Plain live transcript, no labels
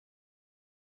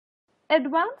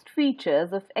Advanced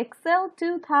features of Excel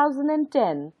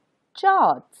 2010.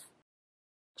 Charts.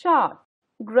 Chart.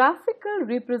 Graphical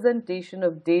representation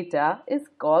of data is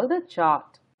called a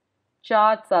chart.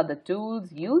 Charts are the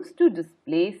tools used to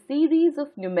display series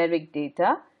of numeric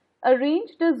data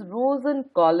arranged as rows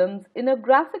and columns in a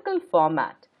graphical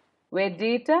format, where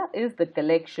data is the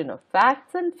collection of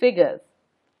facts and figures.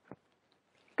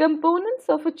 Components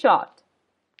of a chart.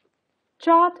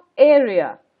 Chart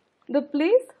area. The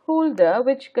placeholder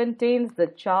which contains the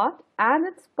chart and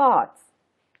its parts.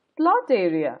 Plot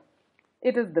area.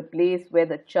 It is the place where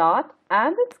the chart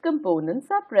and its components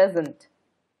are present.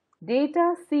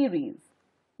 Data series.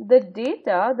 The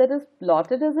data that is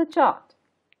plotted as a chart.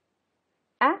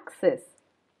 Axis.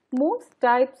 Most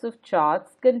types of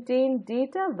charts contain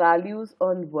data values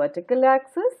on vertical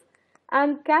axis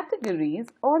and categories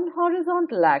on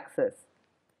horizontal axis.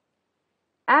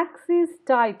 Axis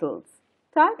titles.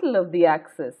 Title of the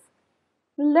axis.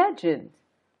 Legend.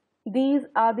 These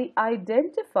are the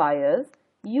identifiers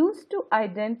used to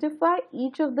identify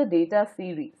each of the data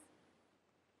series.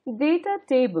 Data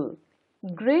table.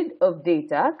 Grid of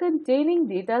data containing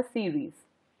data series.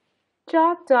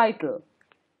 Chart title.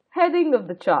 Heading of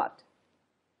the chart.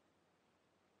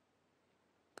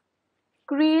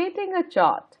 Creating a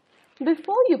chart.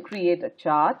 Before you create a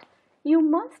chart, you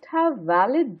must have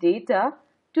valid data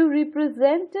to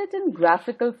represent it in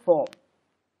graphical form.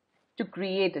 To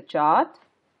create a chart,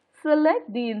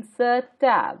 select the Insert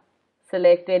tab.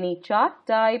 Select any chart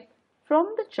type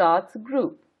from the Charts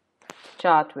group.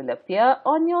 Chart will appear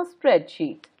on your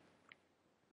spreadsheet.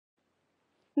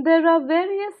 There are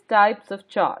various types of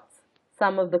charts.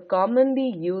 Some of the commonly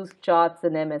used charts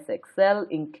in MS Excel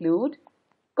include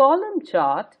column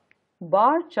chart,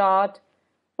 bar chart,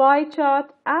 pie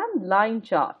chart, and line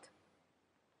chart.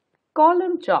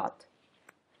 Column chart.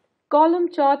 Column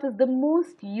chart is the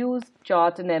most used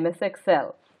chart in MS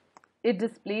Excel. It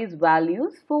displays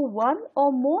values for one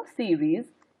or more series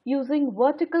using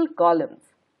vertical columns.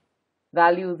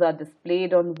 Values are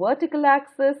displayed on vertical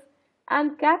axis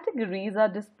and categories are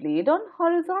displayed on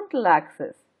horizontal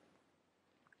axis.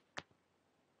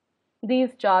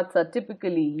 These charts are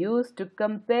typically used to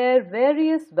compare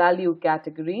various value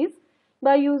categories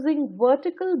by using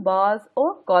vertical bars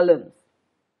or columns.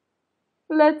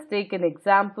 Let's take an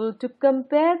example to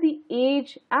compare the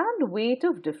age and weight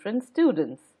of different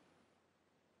students.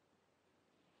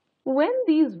 When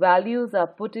these values are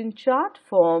put in chart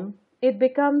form, it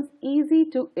becomes easy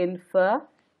to infer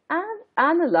and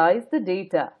analyze the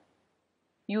data.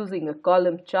 Using a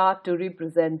column chart to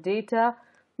represent data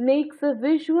makes a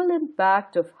visual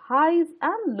impact of highs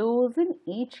and lows in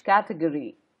each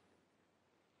category.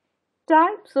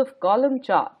 Types of column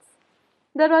charts.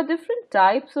 There are different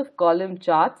types of column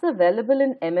charts available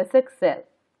in MS Excel.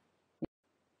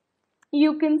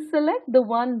 You can select the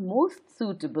one most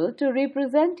suitable to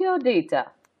represent your data.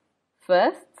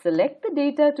 First, select the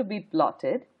data to be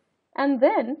plotted and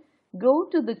then go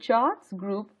to the Charts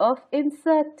group of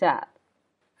Insert tab.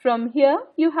 From here,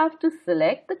 you have to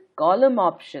select the column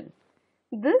option.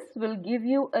 This will give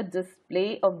you a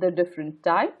display of the different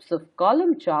types of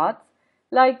column charts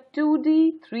like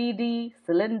 2D, 3D,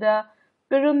 cylinder,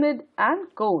 pyramid, and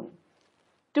cone.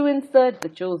 To insert the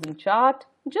chosen chart,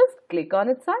 just click on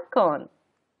its icon.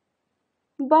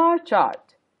 Bar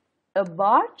chart. A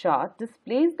bar chart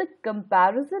displays the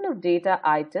comparison of data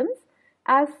items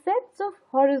as sets of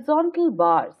horizontal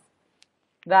bars.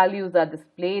 Values are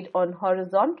displayed on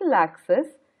horizontal axis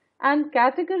and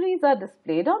categories are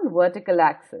displayed on vertical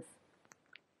axis.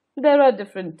 There are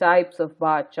different types of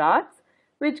bar charts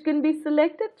which can be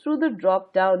selected through the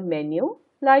drop-down menu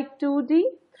like 2D,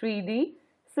 3D,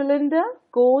 cylinder,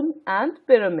 cone, and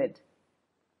pyramid.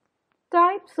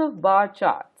 Types of bar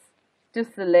charts. To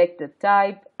select a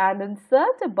type and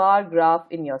insert a bar graph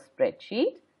in your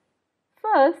spreadsheet,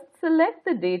 first select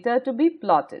the data to be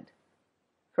plotted.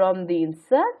 From the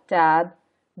Insert tab,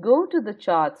 go to the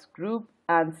Charts group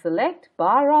and select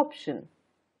Bar option.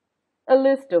 A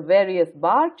list of various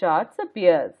bar charts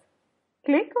appears.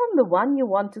 Click on the one you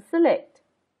want to select.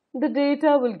 The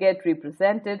data will get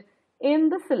represented in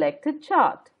the selected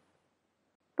chart.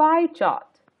 Pie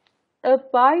chart. A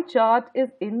pie chart is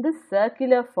in the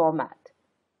circular format.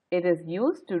 It is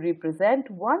used to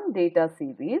represent one data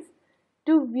series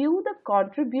to view the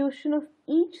contribution of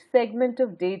each segment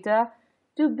of data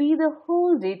to be the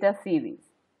whole data series.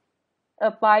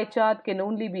 A pie chart can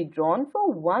only be drawn for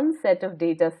one set of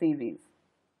data series.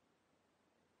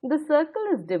 The circle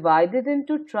is divided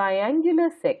into triangular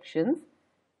sections.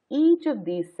 Each of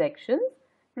these sections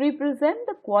represent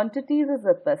the quantities as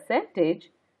a percentage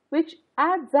which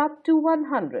adds up to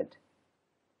 100.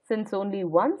 Since only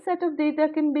one set of data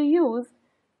can be used,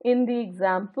 in the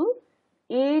example,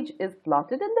 age is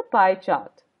plotted in the pie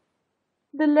chart.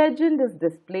 The legend is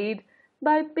displayed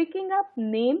by picking up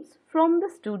names from the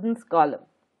students column.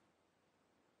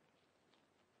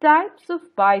 Types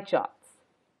of pie charts.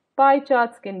 Pie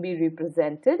charts can be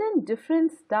represented in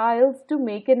different styles to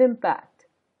make an impact.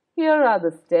 Here are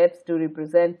the steps to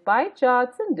represent pie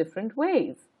charts in different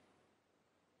ways.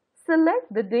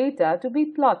 Select the data to be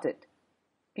plotted.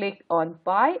 Click on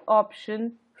Pie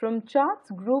option from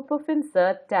Charts Group of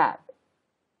Insert tab.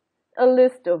 A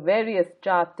list of various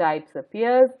chart types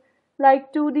appears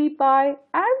like 2D pie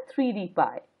and 3D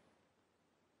pie.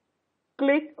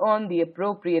 Click on the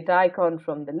appropriate icon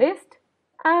from the list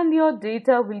and your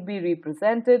data will be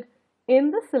represented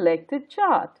in the selected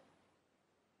chart.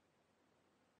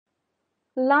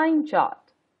 Line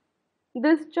chart.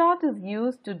 This chart is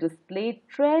used to display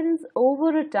trends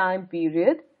over a time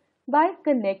period by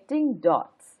connecting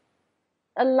dots.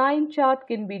 A line chart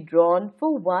can be drawn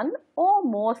for one or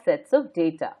more sets of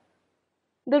data.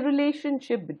 The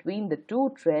relationship between the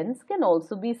two trends can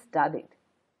also be studied.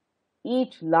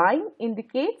 Each line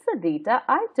indicates a data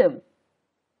item.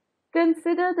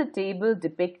 Consider the table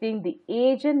depicting the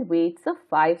age and weights of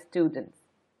 5 students.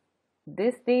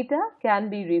 This data can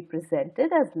be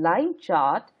represented as line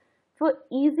chart for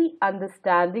easy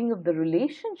understanding of the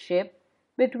relationship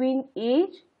between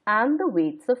age and the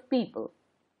weights of people.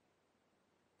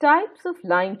 Types of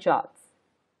line charts.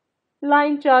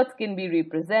 Line charts can be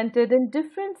represented in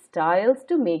different styles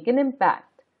to make an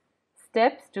impact.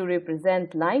 Steps to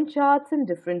represent line charts in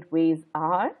different ways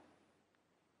are: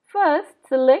 first,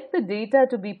 select the data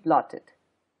to be plotted.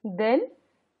 Then,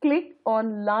 click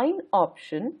on Line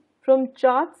option from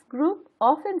Charts Group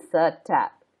of Insert tab.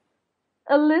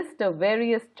 A list of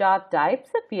various chart types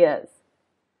appears.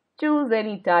 Choose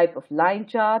any type of line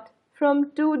chart from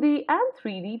 2D and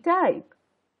 3D type.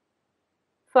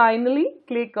 Finally,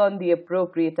 click on the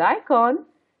appropriate icon.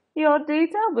 Your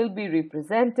data will be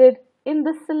represented in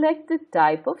the selected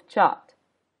type of chart.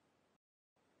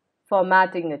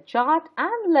 Formatting a chart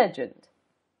and legend.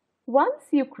 Once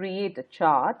you create a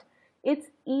chart, it's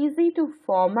easy to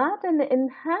format and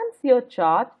enhance your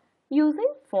chart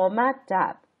using Format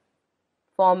tab.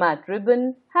 Format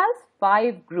ribbon has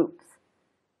 5 groups: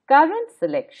 Current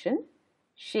Selection,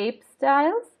 Shape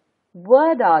Styles,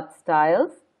 Word Art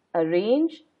Styles,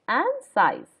 Arrange and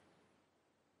Size.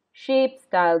 Shape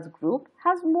Styles group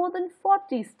has more than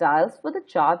 40 styles for the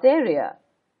chart area.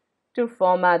 To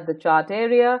format the chart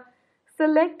area,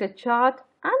 select a chart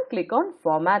and click on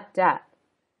Format tab.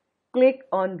 Click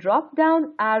on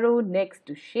drop-down arrow next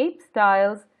to Shape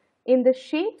Styles in the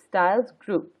Shape Styles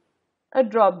group. A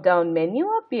drop-down menu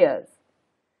appears.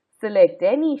 Select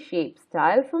any shape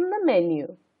style from the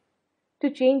menu. To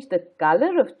change the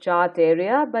color of chart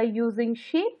area by using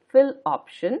Shape Fill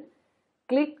option,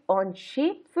 click on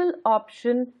Shape Fill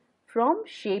option from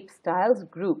Shape Styles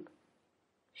group.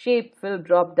 Shape Fill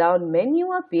drop-down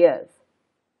menu appears.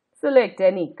 Select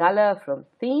any color from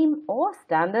Theme or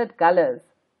Standard Colors.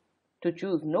 To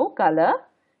choose no color,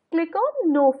 click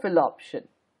on No Fill option.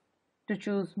 To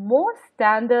choose more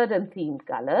standard and themed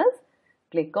colors,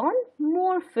 click on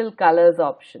More Fill Colors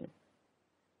option.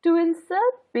 To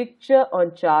insert picture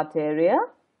on chart area,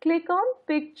 click on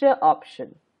Picture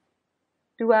option.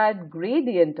 To add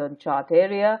gradient on chart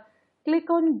area, click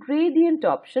on Gradient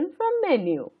option from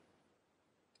menu.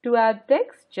 To add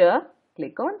texture,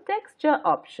 click on Texture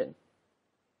option.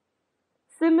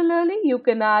 Similarly, you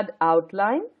can add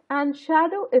outline and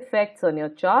shadow effects on your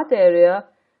chart area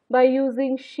by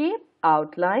using Shape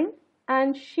Outline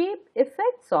and Shape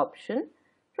Effects option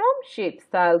from Shape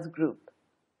Styles group.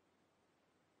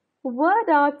 Word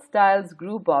Art Styles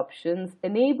group options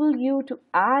enable you to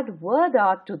add word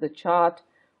art to the chart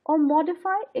or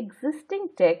modify existing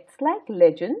text like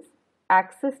legends,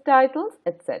 axis titles,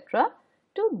 etc.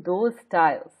 to those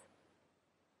styles.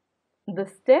 The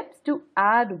steps to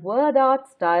add word art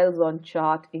styles on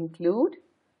chart include: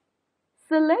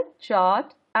 select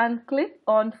chart and click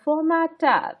on Format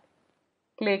tab.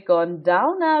 Click on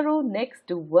down arrow next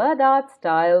to Word Art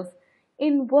Styles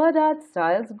in Word Art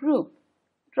Styles group.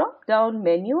 Drop-down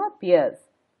menu appears.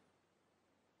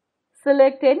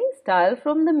 Select any style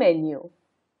from the menu.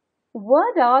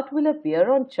 Word art will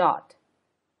appear on chart.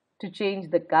 To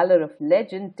change the color of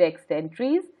legend text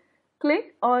entries,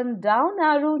 click on down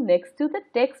arrow next to the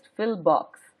text fill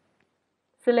box.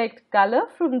 Select color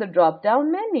from the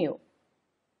drop-down menu.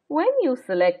 When you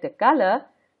select a color,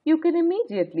 you can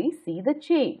immediately see the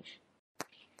change.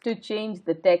 To change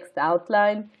the text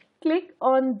outline, click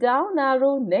on down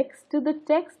arrow next to the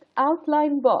text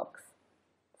outline box.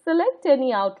 Select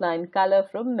any outline color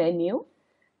from menu.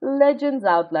 Legends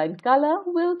outline color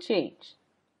will change.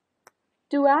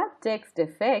 To add text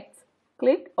effects,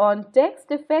 click on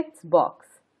Text Effects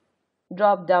box.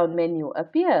 Drop-down menu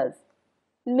appears.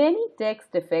 Many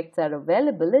text effects are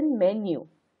available in menu.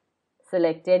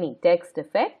 Select any text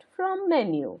effect from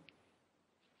menu.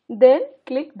 Then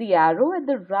click the arrow at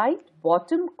the right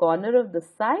bottom corner of the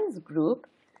Size group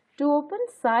to open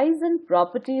Size and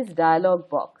Properties dialog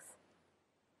box.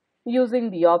 Using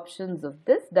the options of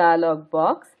this dialog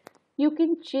box, you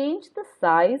can change the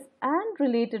size and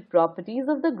related properties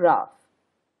of the graph.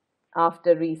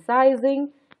 After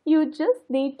resizing, you just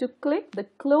need to click the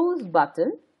Close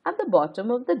button at the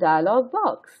bottom of the dialog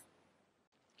box.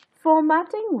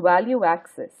 Formatting value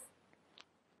axis.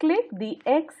 Click the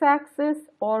X-axis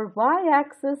or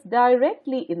Y-axis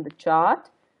directly in the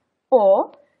chart,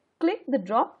 or click the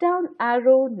drop-down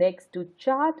arrow next to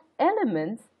Chart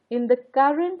Elements in the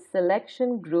current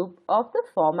selection group of the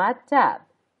Format tab.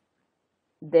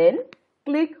 Then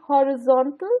click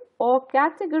Horizontal or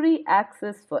Category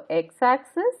axis for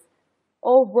X-axis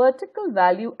or Vertical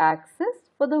value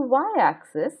axis for the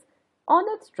Y-axis on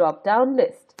its drop-down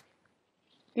list.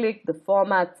 Click the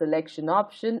Format selection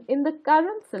option in the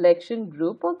current selection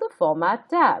group of the Format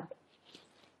tab.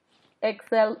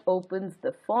 EXEL opens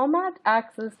the Format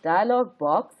Axis dialog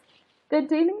box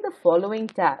containing the following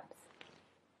tabs: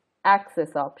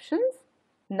 Axis options,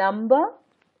 number,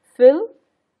 fill,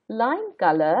 line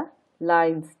color,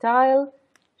 line style,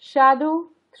 shadow,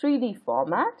 3D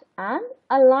format, and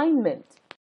alignment.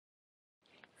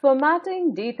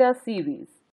 Formatting data series.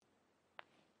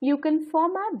 You can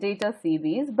format data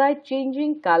series by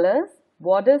changing colors,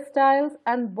 border styles,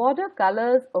 and border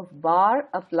colors of bar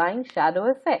applying shadow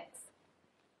effects.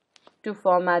 To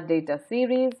format data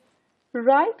series,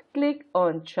 right-click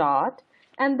on Chart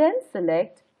and then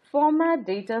select Format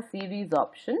Data Series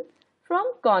option from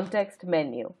Context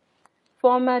menu.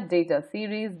 Format Data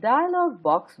Series dialog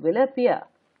box will appear.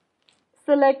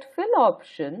 Select Fill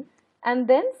option and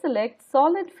then select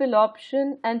Solid Fill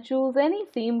option and choose any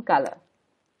theme color.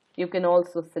 You can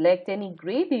also select any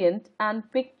gradient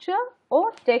and picture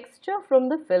or texture from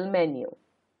the Fill menu.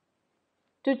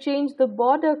 To change the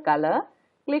border color,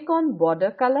 click on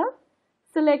Border Color.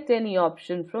 Select any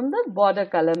option from the Border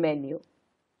Color menu.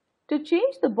 To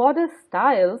change the border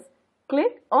styles,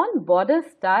 click on Border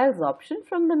Styles option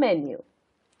from the menu.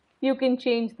 You can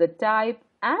change the type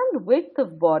and width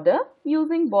of border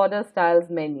using Border Styles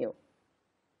menu.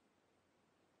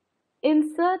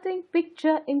 Inserting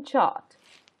picture in chart.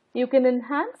 You can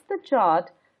enhance the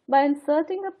chart by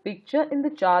inserting a picture in the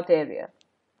chart area.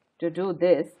 To do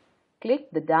this,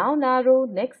 click the down arrow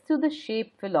next to the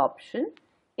Shape Fill option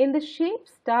in the Shape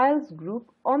Styles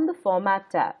group on the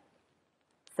Format tab.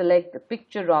 Select the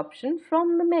Picture option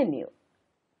from the menu.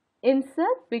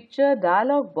 Insert Picture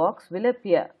dialog box will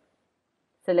appear.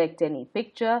 Select any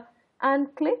picture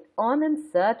and click on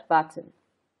Insert button.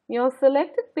 Your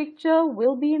selected picture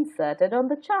will be inserted on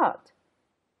the chart.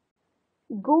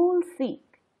 Goal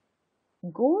Seek.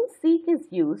 Goal Seek is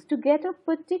used to get a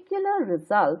particular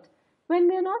result when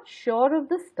we are not sure of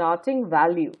the starting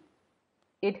value.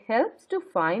 It helps to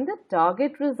find the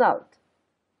target result.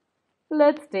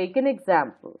 Let's take an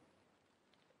example.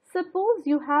 Suppose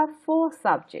you have 4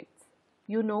 subjects.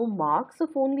 You know marks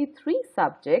of only 3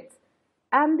 subjects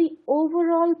and the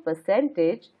overall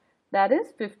percentage, that is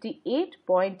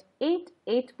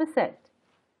 58.88%.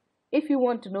 If you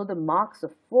want to know the marks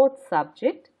of 4th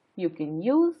subject, you can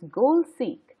use Goal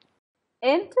Seek.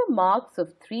 Enter marks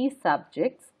of 3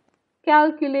 subjects,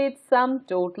 calculate sum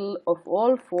total of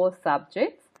all 4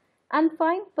 subjects and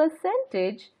find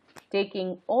percentage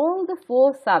taking all the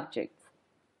 4 subjects.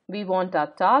 We want our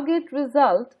target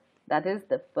result, that is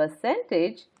the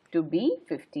percentage, to be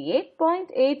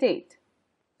 58.88.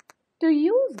 To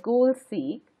use Goal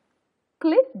Seek,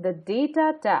 click the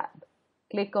Data tab.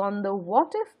 Click on the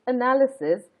What If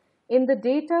analysis in the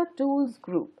Data Tools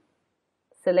group.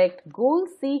 Select Goal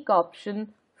Seek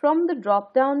option from the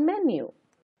drop-down menu.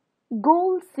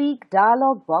 Goal Seek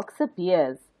dialog box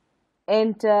appears.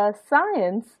 Enter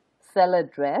Science cell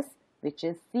address, which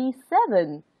is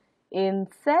C7, in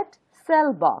Set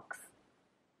Cell box.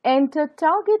 Enter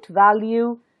target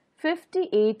value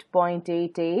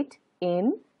 58.88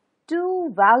 in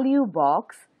To Value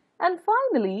box and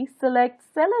finally select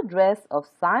cell address of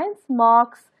science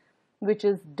marks, which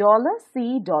is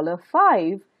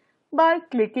 $C$5 by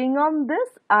clicking on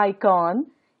this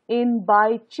icon in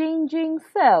By Changing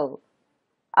Cell.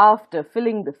 After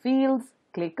filling the fields,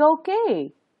 click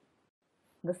OK.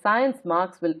 The science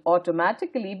marks will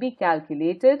automatically be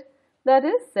calculated, that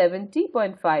is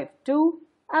 70.52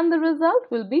 and the result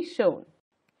will be shown.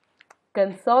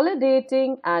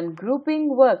 Consolidating and grouping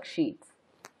worksheets.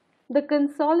 The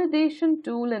consolidation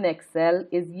tool in Excel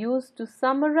is used to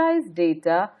summarize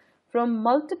data from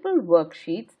multiple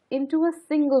worksheets into a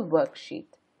single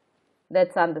worksheet.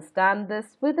 Let's understand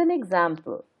this with an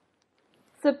example.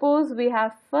 Suppose we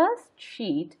have first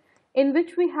sheet in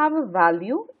which we have a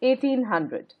value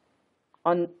 1800.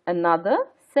 On another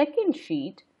second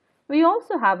sheet, we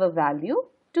also have a value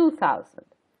 2000.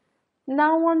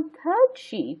 Now on third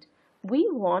sheet, we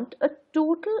want a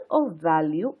total of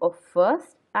value of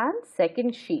first and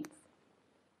second sheets.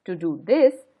 To do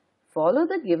this, follow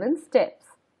the given steps.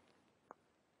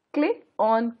 Click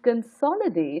on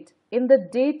Consolidate in the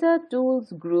Data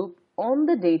Tools group on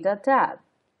the Data tab.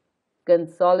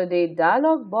 Consolidate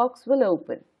dialog box will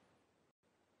open.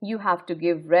 You have to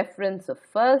give reference of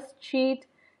first sheet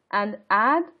and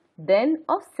add then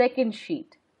of second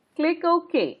sheet. Click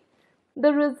OK.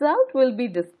 The result will be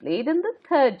displayed in the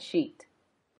third sheet.